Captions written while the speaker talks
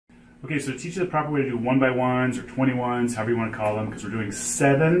Okay, so to teach you the proper way to do 1x1s or 21s, however you want to call them, because we're doing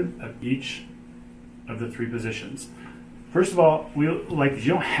 7 of each of the 3 positions. First of all, you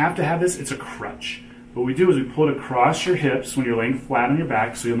don't have to have this, it's a crutch. What we do is we pull it across your hips when you're laying flat on your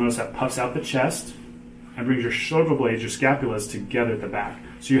back, so you'll notice that puffs out the chest and brings your shoulder blades, your scapulas, together at the back.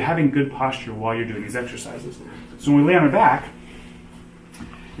 So you're having good posture while you're doing these exercises. So when we lay on our back,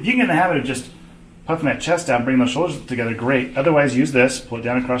 if you can get in the habit of just puffing that chest out and bring those shoulders together, great. Otherwise, use this, pull it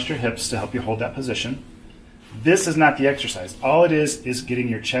down across your hips to help you hold that position. This is not the exercise. All it is getting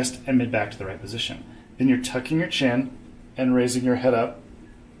your chest and mid-back to the right position. Then you're tucking your chin and raising your head up,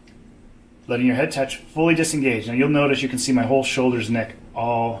 letting your head touch, fully disengage. Now you'll notice you can see my whole shoulders, neck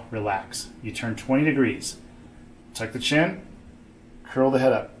all relax. You turn 20 degrees. Tuck the chin, curl the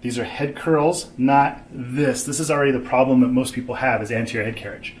head up. These are head curls, not this. This is already the problem that most people have, is anterior head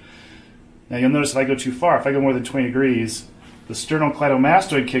carriage. Now you'll notice if I go too far, if I go more than 20 degrees, the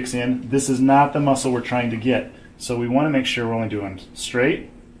sternocleidomastoid kicks in. This is not the muscle we're trying to get. So we want to make sure we're only doing straight,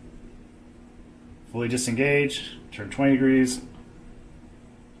 fully disengage, turn 20 degrees,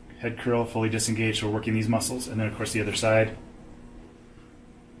 head curl, fully disengage, so we're working these muscles. And then of course the other side.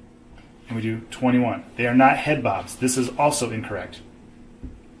 And we do 21. They are not head bobs. This is also incorrect.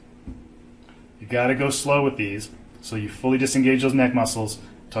 You got to go slow with these. So you fully disengage those neck muscles,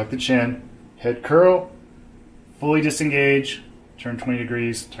 tuck the chin, head curl, fully disengage, turn 20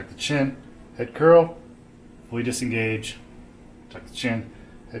 degrees, tuck the chin, head curl, fully disengage, tuck the chin,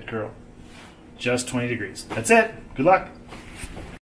 head curl. Just 20 degrees. That's it. Good luck.